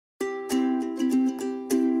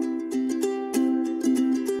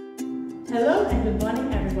Hello and good morning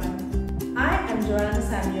everyone. I am Joanna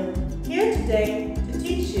Samuel, here today to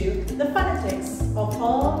teach you the phonetics of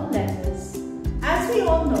all letters. As we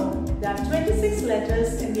all know, there are 26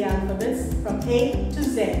 letters in the alphabet from A to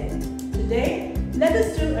Z. Today, let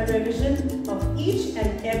us do a revision of each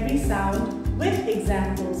and every sound with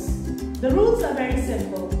examples. The rules are very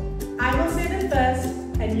simple. I will say them first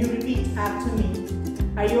and you repeat after me.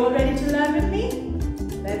 Are you all ready to learn with me?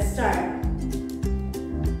 Let's start.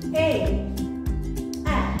 A,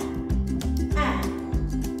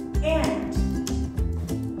 ant,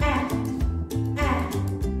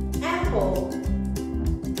 apple,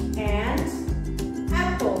 ant,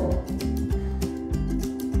 apple.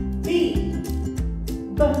 B,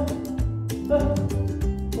 ball,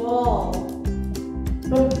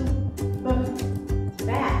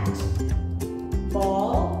 bat,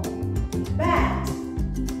 ball, bat.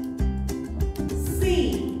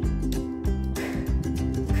 C,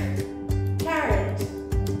 carrot,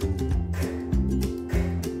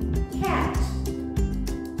 cat,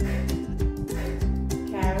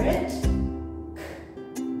 carrot,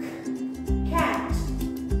 cat.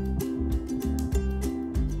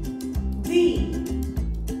 D,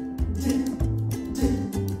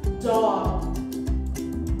 dog,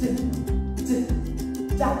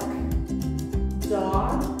 duck,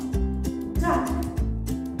 dog, duck.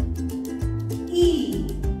 E,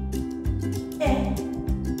 egg,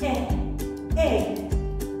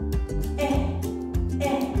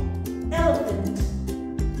 elephant,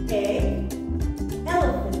 egg,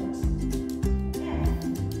 elephant. F,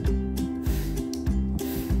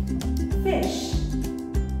 fish,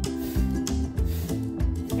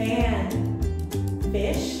 fan,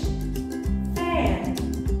 fish, fan.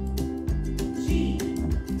 G,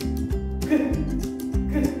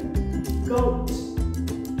 goat,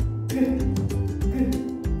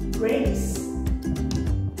 grapes,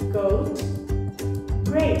 goat,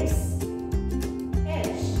 grapes.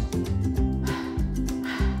 H,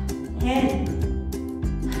 hen,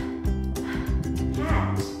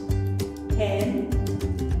 hat, hen,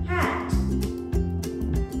 hat.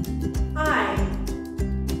 I,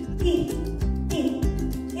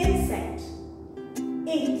 insect,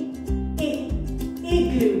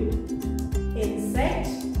 igloo, insect,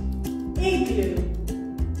 igloo.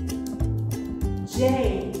 J,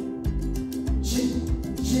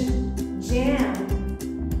 jam,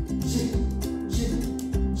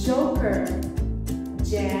 joker,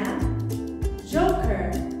 jam,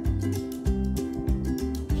 joker.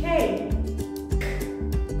 K,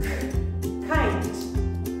 kite,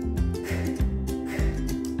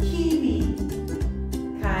 kiwi,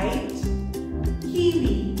 kite,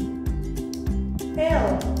 kiwi. L,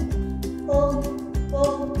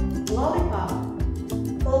 lollipop,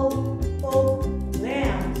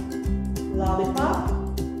 lamb, lollipop,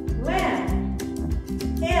 lamb.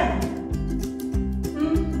 M,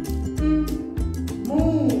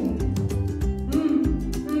 moon,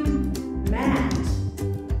 mat,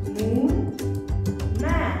 moon,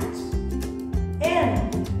 mat. N,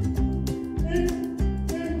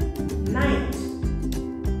 night,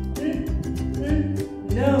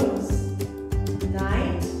 nose,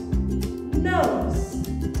 night, nose.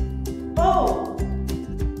 O,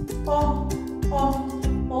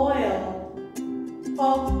 oil,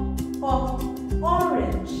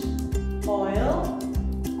 orange, oil,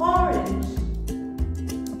 orange.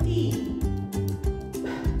 P,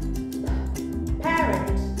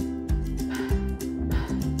 parrot,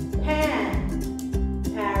 pan,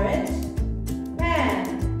 parrot, pan.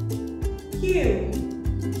 Q,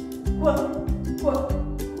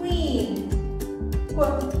 queen,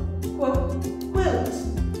 quilt,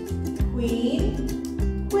 queen,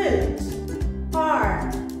 quilt.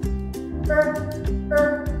 R,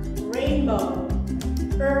 rainbow,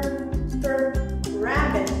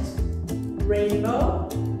 rabbit, rainbow,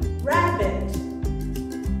 rabbit.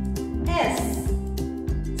 S,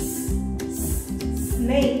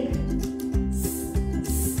 snake,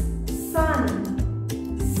 sun,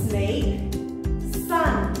 snake,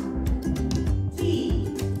 sun. T,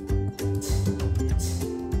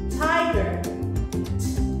 tiger,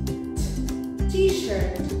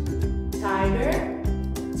 t-shirt, tiger,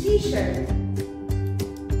 t-shirt.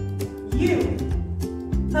 U,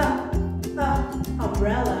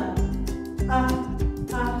 umbrella, up,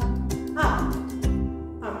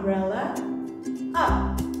 umbrella,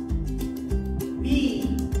 up. V,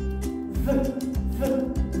 van,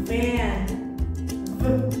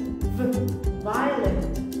 violet,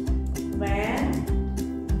 van,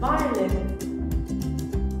 violet.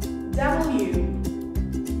 W,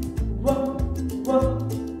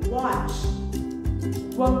 watch,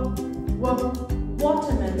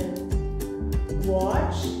 watermelon,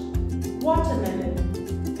 watch, watermelon.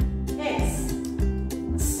 X,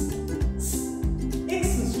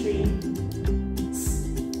 Xmas tree,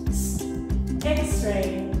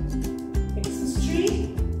 X-ray, Xmas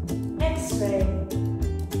tree, X-ray.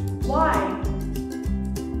 Y,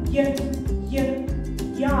 yacht,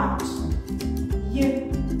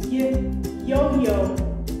 yo-yo,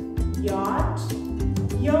 yacht,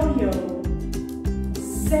 yo-yo.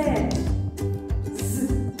 Z,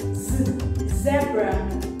 zebra,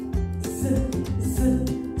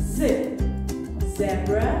 zip,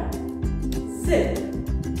 zebra, zip.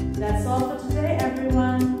 That's all for